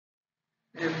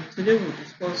Today we'll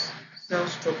discuss cell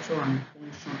structure and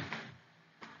function.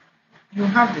 You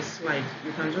have the slide,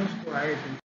 you can just go ahead.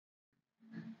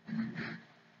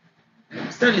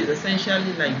 Cell is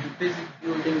essentially like the basic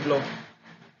building block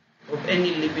of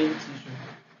any living tissue.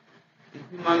 A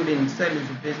human being cell is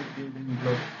the basic building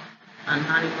block. An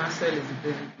animal cell is the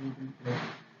basic building block.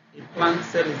 A plant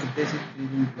cell is the basic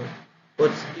building block.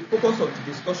 But the focus of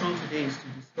the discussion today is to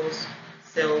discuss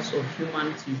cells of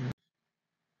human tissue.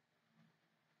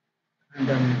 And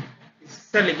the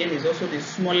cell again is also the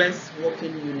smallest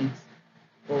working unit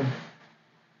of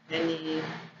any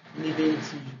living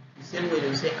tissue. The same way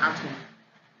they say atom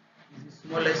is the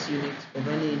smallest unit of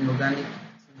any inorganic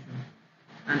tissue.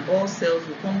 And all cells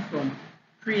will come from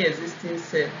pre-existing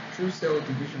cell through cell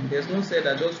division. There's no cell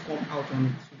that just come out on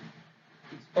its own.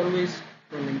 It's always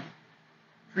from a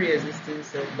pre-existing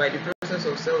cell. By the process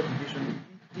of cell division,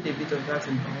 we did a bit of that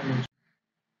in biology.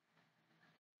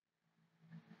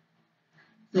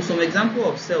 So some example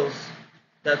of cells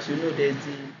that you know, there's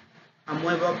the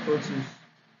amoeba proteus.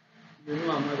 You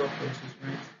know amoeba proteus,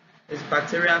 right? There's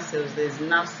bacterial cells, there's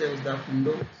nerve cells that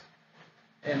conduct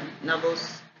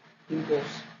nervous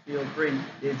impulse to your brain.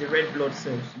 There's the red blood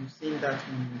cells, you've seen that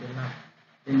one in the lab.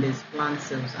 Then there's plant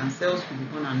cells, and cells could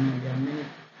be on and on. There are many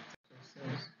types of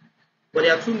cells. But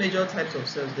there are two major types of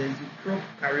cells. There's the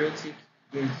prokaryotic,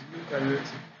 there's eukaryotic.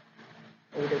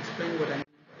 I will explain what I mean.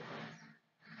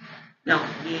 Now,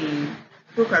 the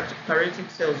prokaryotic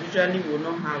cells usually will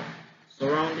not have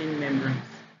surrounding membranes.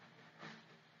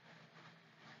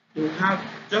 They will have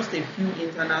just a few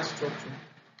internal structures.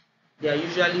 They are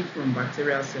usually from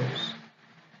bacterial cells.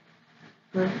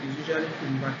 Pro is usually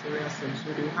from bacterial cells,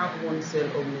 so they will have one cell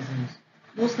organisms.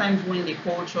 Most times when they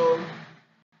culture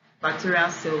bacterial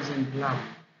cells in the lab,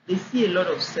 they see a lot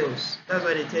of cells. That's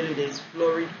why they tell you there is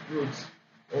florid growth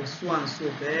of so and so,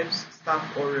 perhaps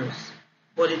staph aureus.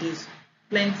 But it is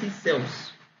plenty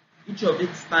cells, each of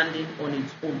it standing on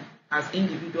its own, as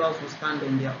individuals will stand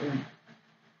on their own.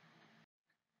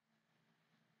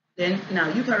 Then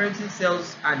now eukaryotic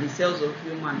cells are the cells of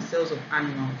humans, cells of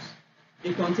animals.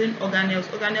 They contain organelles.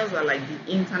 Organelles are like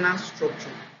the internal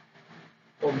structure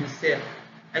of the cell.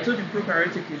 I told you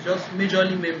prokaryotic is just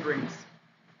majorly membranes.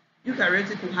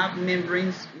 Eukaryotic will have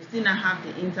membranes, we still not have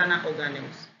the internal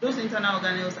organelles. Those internal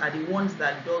organelles are the ones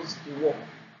that does the work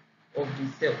of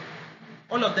the cell.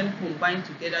 All of them combine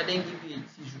together then give you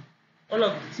a tissue. All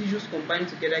of the tissues combine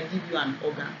together give you an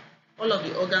organ. All of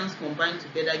the organs combine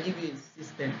together give you a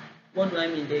system. What do I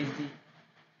mean? There is the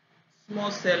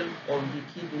small cell of the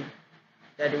kidney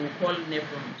that they will call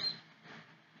nephrons.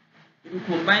 If you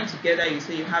combine together, you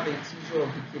say you have a tissue of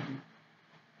the kidney.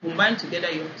 Combine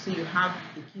together, you say you have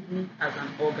the kidney as an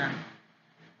organ.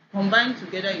 Combine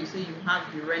together, you say you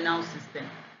have the renal system.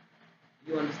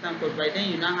 You understand? Because by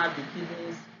then you now have the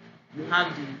kidneys, you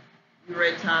have the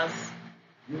ureters,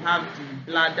 you have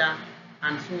the bladder,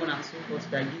 and so on and so forth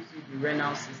that gives you the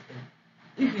renal system.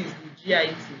 If it's the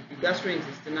GIT, the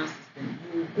gastrointestinal system,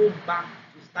 you will go back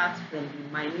to start from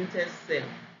the minutest cell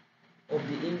of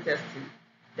the intestine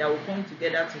that will come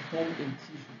together to form a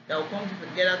tissue, that will come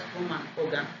together to form an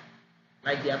organ,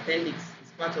 like the appendix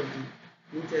is part of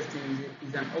the intestine,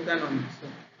 is an organ on its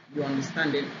own. You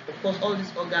understand it? Of course, all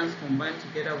these organs combined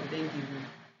together will then give you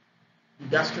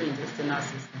the gastrointestinal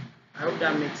system. I hope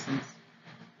that makes sense.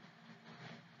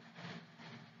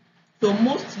 So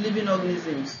most living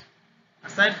organisms,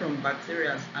 aside from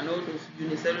bacteria and all those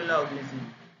unicellular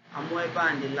organisms, amoeba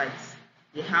and the likes,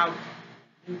 they have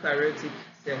eukaryotic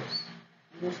cells.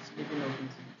 Most living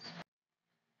organisms.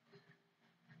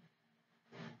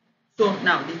 So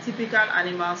now the typical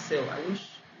animal cell, I wish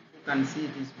you can see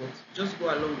this, but just go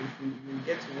along with me. You'll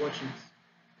get to watch it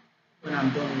when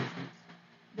I'm done with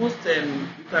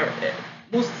it.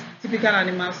 Most typical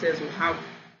animal cells will have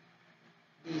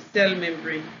the cell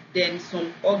membrane, then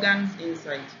some organs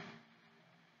inside.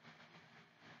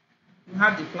 You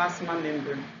have the plasma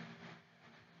membrane,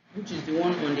 which is the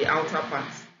one on the outer part.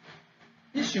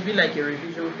 This should be like a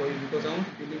revision for you because I want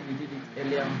to believe we did it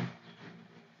earlier on.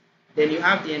 Then you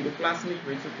have the endoplasmic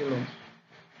reticulum,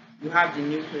 you have the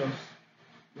nucleus,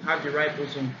 you have the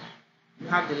ribosome, you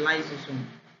have the lysosome,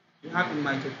 you have the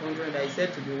mitochondria that is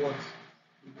said to be what?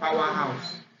 The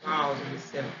powerhouse of the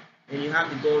cell. Then you have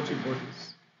the Golgi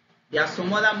bodies. There are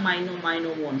some other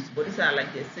minor ones, but these are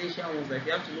like the essential ones. Like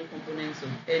you have to know components of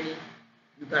any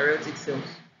eukaryotic cells.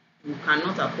 You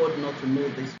cannot afford not to know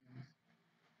this.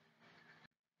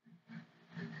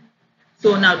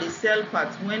 So now the cell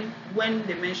parts, when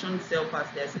they mention cell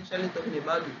parts, they're essentially talking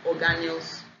about the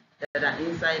organelles that are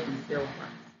inside the cell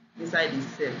parts, inside the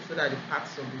cell, so that the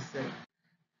parts of the cell.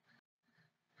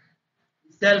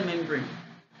 The cell membrane.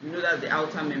 You know that's the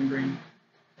outer membrane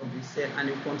of the cell, and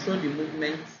you control the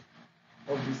movement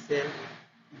of the cell.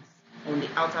 It's on the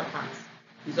outer part.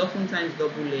 It's oftentimes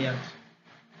double layered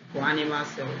for animal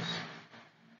cells.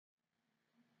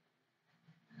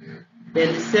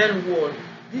 Then the cell wall.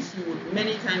 This you would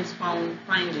many times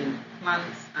find in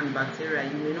plants and bacteria.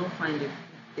 You may not find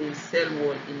a cell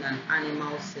wall in an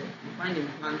animal cell. You find in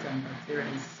plants and bacteria.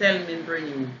 A cell membrane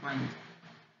you will find.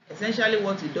 Essentially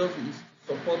what it does is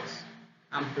to support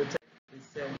and protect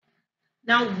the cell.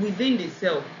 Now within the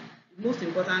cell, the most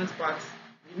important part,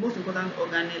 the most important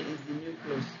organelle is the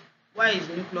nucleus. Why is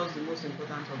nucleus the most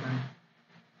important organelle?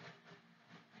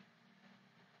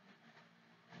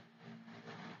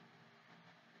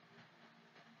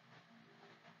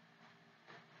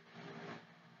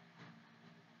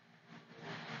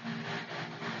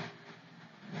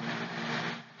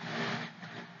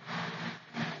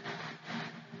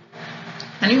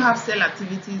 Can you have cell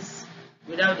activities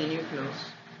without the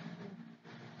nucleus?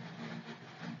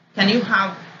 Can you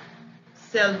have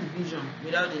cell division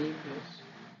without the nucleus?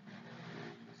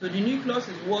 So the nucleus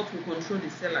is what will control the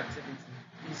cell activity.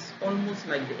 It's almost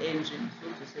like the engine, so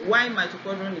to say. Why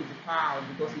mitochondrion is the power?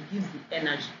 Because it gives the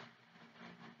energy.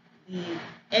 The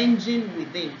engine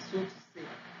within, so to say,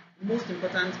 the most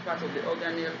important part of the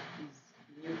organelle is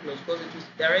the nucleus because it will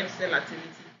direct cell activity.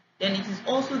 Then it is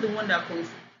also the one that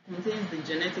contains the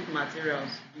genetic materials,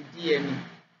 the DNA,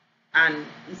 and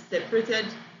is separated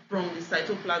from the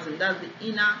cytoplasm, that's the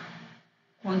inner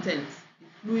contents, the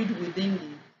fluid within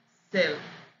the cell,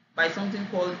 by something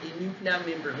called a nuclear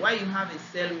membrane. While you have a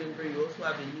cell membrane, you also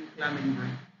have a nuclear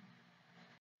membrane.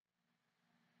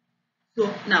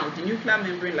 So now the nuclear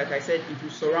membrane, like I said, it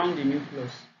will surround the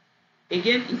nucleus.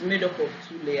 Again, it's made up of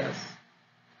two layers.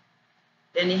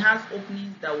 Then it has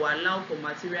openings that will allow for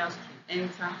materials to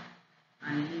enter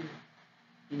and leave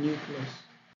the nucleus.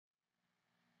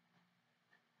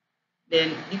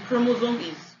 Then the chromosome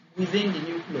is within the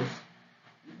nucleus.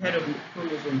 You've heard of the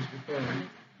chromosomes before, right?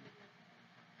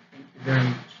 Thank you very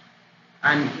much.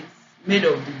 And it's made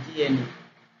of the DNA.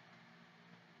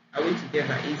 Are we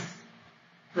together? It's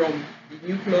from the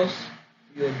nucleus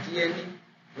to your DNA,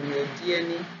 from your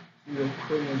DNA to your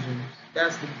chromosomes.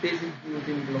 That's the basic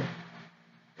building block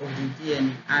of the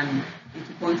DNA, and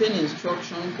it will contain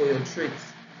instruction for your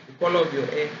traits. The color of your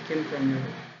hair came from your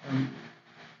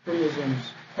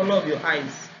chromosomes. Color of your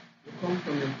eyes will come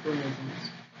from your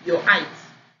chromosomes. Your height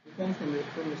will come from your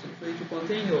chromosomes. So it will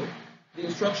contain the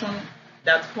instruction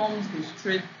that forms the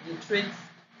traits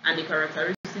and the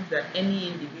characteristics that any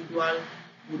individual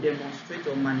will demonstrate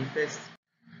or manifest.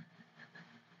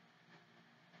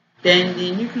 Then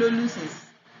the nucleolus is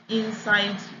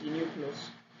inside the nucleus.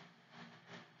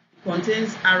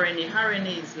 Contains RNA.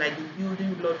 RNA is like the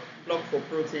building block for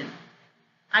protein.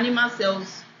 Animal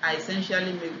cells are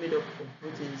essentially made up of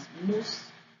proteins. Most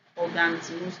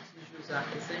organs, most tissues are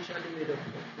essentially made up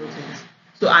of proteins.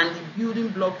 So, and the building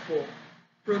block for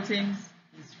proteins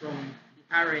is from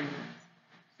the RNA.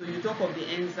 So you talk of the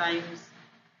enzymes,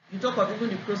 you talk of even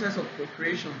the process of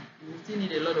procreation, you still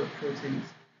need a lot of proteins.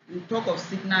 You talk of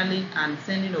signaling and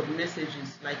sending of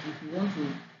messages, like if you want to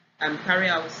carry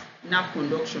out nerve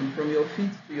conduction from your feet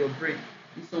to your brain.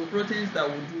 There's some proteins that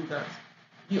will do that.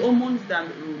 The hormones that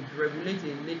will regulate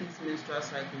a lady's menstrual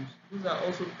cycles, those are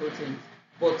also proteins.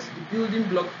 But the building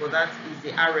block for that is the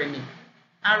RNA.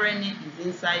 RNA is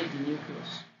inside the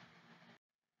nucleus.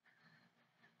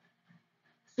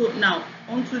 So now,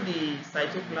 onto the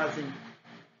cytoplasm.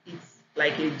 It's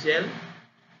like a gel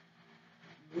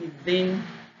within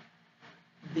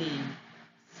the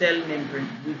cell membrane,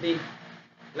 within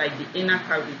like the inner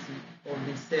cavity of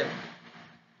the cell.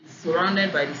 Is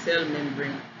surrounded by the cell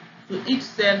membrane. So each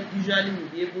cell usually will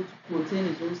be able to contain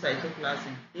its own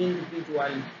cytoplasm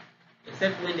individually,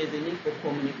 except when there's a need for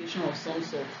communication of some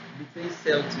sort between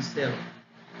cell to cell.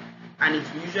 And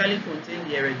it will usually contain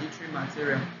the hereditary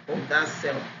material of that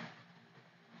cell.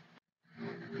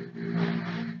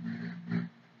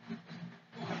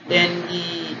 Then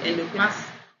the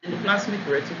endoplasmic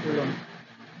reticulum.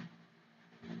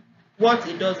 What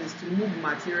it does is to move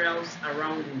materials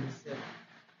around in the cell.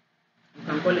 You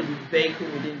can call it the vehicle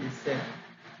within the cell.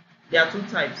 There are two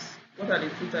types. What are the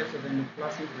two types of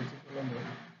endoplasmic reticulum?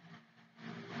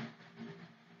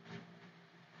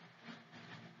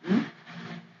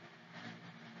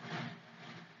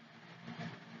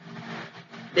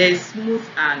 There is smooth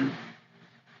and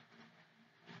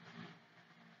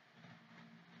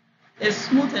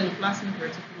endoplasmic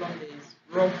reticulum. There is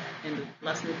rough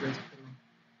endoplasmic reticulum.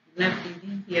 You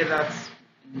didn't hear that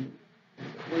when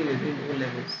you were doing O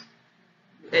levels.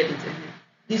 You heard it.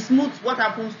 The smooth. What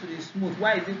happens to the smooth?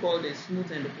 Why is it called a smooth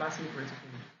endoplasmic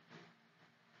reticulum?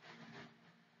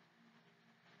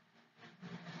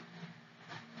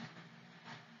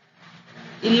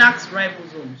 It lacks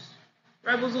ribosomes.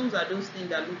 Ribosomes are those things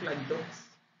that look like dots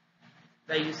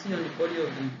that you see on the body of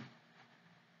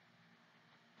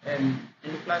the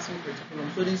endoplasmic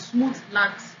reticulum. So the smooth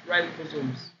lacks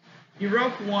ribosomes. The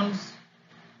rough ones,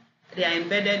 they are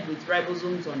embedded with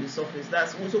ribosomes on the surface.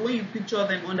 That's so when you picture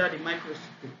them under the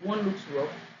microscope, one looks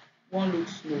rough, one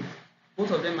looks smooth.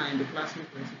 Both of them are endoplasmic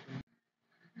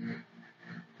reticulum.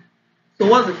 So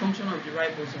what's the function of the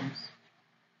ribosomes?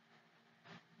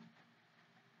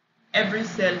 Every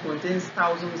cell contains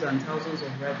thousands and thousands of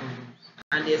ribosomes,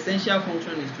 and the essential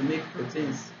function is to make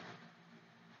proteins.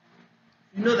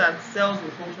 You know that cells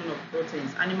will function of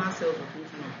proteins, animal cells will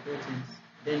function of proteins,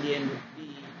 then the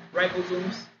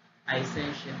ribosomes are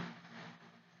essential.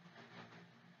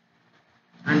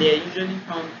 And they are usually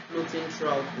found floating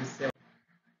throughout the cell.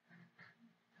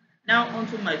 Now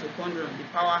onto mitochondrion, the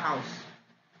powerhouse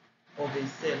of a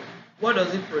cell. What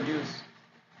does it produce?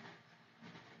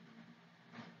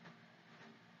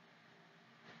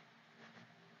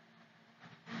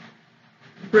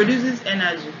 It produces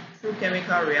energy through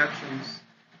chemical reactions.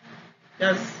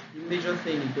 That's the major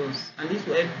thing it does, and this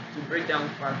will help to break down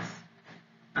fats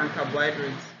and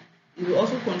carbohydrates. It will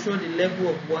also control the level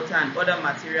of water and other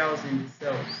materials in the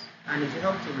cells, and it will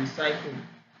help to recycle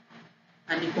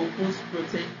and decompose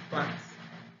protein, fats,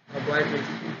 carbohydrates.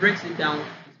 If it breaks it down,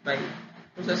 it's by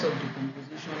process of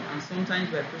decomposition and sometimes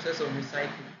by process of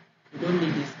recycling. We don't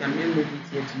need this, can we move it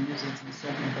here to use it in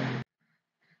some other way.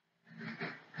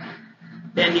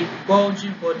 Then the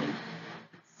Golgi body,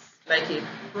 it's like a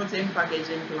protein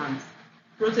packaging plant.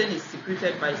 Protein is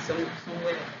secreted by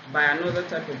somewhere by another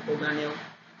type of organelle.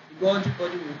 The Golgi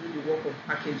body will do the work of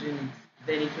packaging it.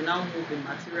 Then it will now move the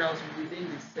materials within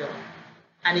the cell.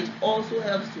 And it also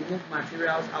helps to move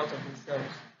materials out of the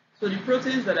cells. So the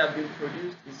proteins that have been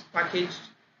produced is packaged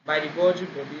by the Golgi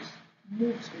bodies,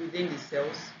 moved within the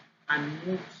cells, and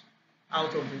moved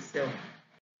out of the cell.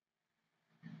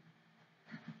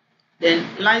 Then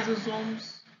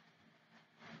lysosomes,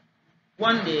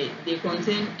 they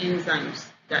contain enzymes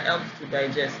that help to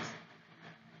digest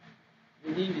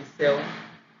within the cell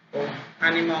of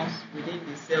animals, within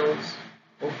the cells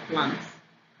of plants.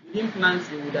 Within plants,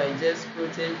 they will digest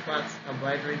protein, fats,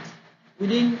 carbohydrates.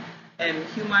 Within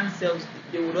human cells,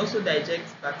 they would also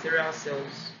digest bacterial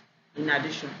cells in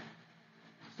addition.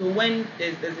 So when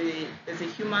there's a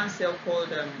human cell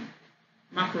called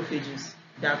macrophages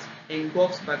that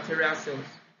engulfs bacterial cells.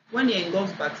 When it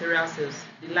engulfs bacterial cells,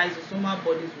 the lysosomal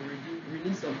bodies will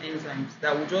release some enzymes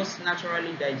that will just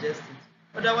naturally digest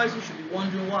it. Otherwise, you should be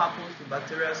wondering what happens to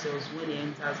bacterial cells when it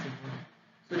enters the body.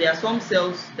 So there are some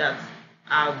cells that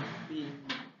have been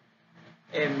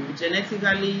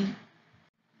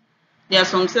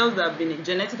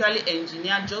genetically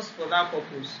engineered just for that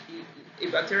purpose. If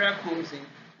a bacteria comes in,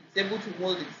 it's able to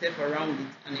mold itself around it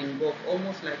and engulf,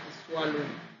 almost like a swallow.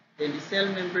 Then the cell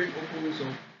membrane opens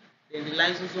up. Then the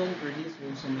lysosome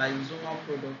releases some lysosomal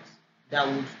products that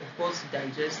would, of course,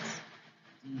 digest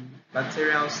the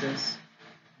bacterial cells.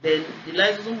 Then the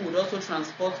lysosome would also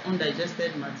transport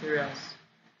undigested materials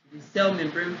to the cell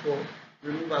membrane for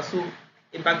removal. So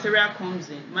a bacteria comes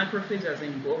in, macrophage has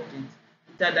engulfed it,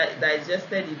 it had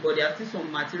digested it, but there are still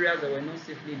some materials that were not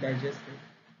safely digested.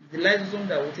 It's the lysosome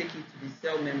that will take it to the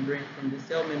cell membrane, from the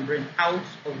cell membrane out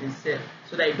of the cell,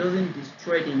 so that it doesn't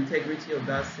destroy the integrity of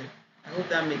that cell. I hope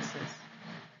that makes sense.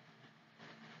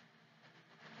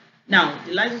 Now,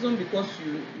 the lysosome, because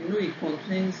you know it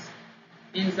contains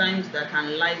enzymes that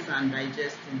can lyse and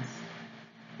digest things.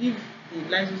 If the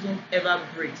lysosome ever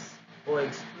breaks or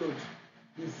explodes,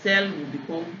 the cell will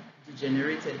become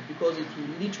degenerated because it will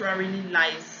literally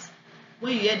lyse.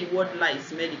 When you hear the word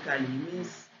lyse medically, it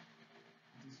means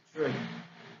destroy.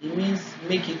 It means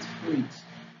make it fluid.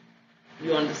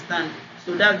 You understand?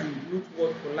 So that's the root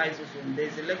word for lysosome.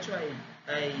 There's a lecture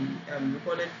I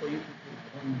recorded for you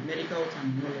people on medical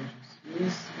terminologies. It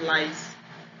means lyse,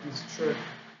 destroy.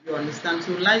 You understand?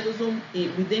 So lysosome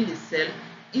within the cell,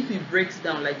 if it breaks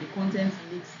down, like the contents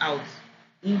leaks out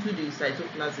into the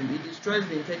cytoplasm, it destroys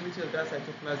the integrity of that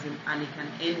cytoplasm and it can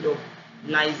end up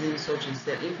lysing such a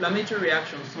cell. Inflammatory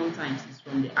reactions sometimes is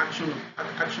from the action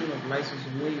of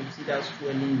lysosome. When you see that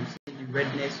swelling, you see the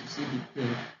redness, you see the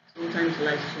pain. Sometimes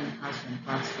lysosome has some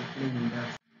parts to play in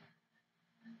that.